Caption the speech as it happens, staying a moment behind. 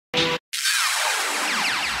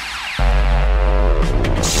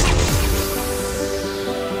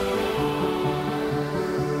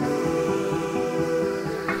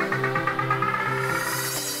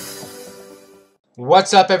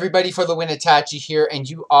What's up, everybody? For the win, Itachi here, and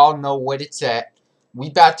you all know what it's at. We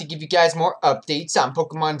about to give you guys more updates on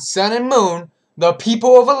Pokemon Sun and Moon. The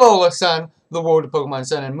people of Alola Sun, the world of Pokemon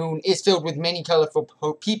Sun and Moon, is filled with many colorful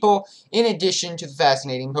people, in addition to the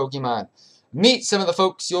fascinating Pokemon. Meet some of the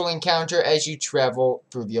folks you'll encounter as you travel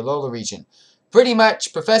through the Alola region. Pretty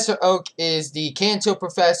much, Professor Oak is the Kanto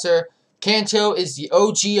professor. Kanto is the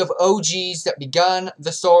OG of OGs that begun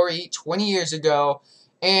the story 20 years ago.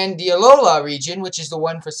 And the Alola region, which is the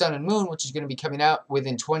one for Sun and Moon, which is going to be coming out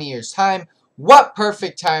within 20 years' time. What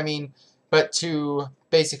perfect timing, but to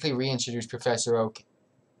basically reintroduce Professor Oak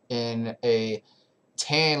in a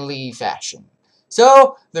Tanly fashion.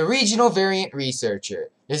 So, the regional variant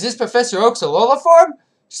researcher. Is this Professor Oak's Alola form?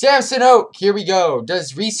 Samson Oak, here we go,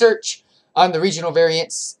 does research on the regional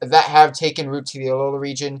variants that have taken root to the Alola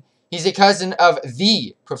region. He's a cousin of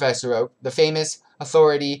the Professor Oak, the famous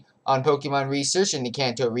authority on Pokemon research in the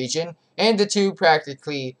Kanto region, and the two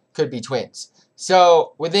practically could be twins.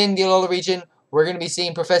 So, within the Alola region, we're going to be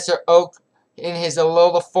seeing Professor Oak in his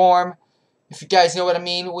Alola form. If you guys know what I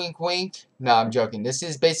mean, wink wink. No, I'm joking. This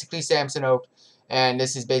is basically Samson Oak, and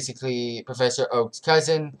this is basically Professor Oak's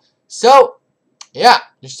cousin. So, yeah,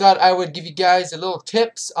 just thought I would give you guys a little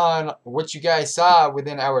tips on what you guys saw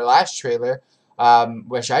within our last trailer,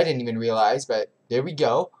 which I didn't even realize, but there we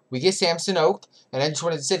go. We get Samson Oak, and I just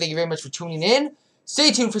wanted to say thank you very much for tuning in.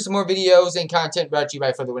 Stay tuned for some more videos and content brought to you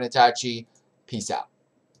by FTWitachiPlays. Peace out.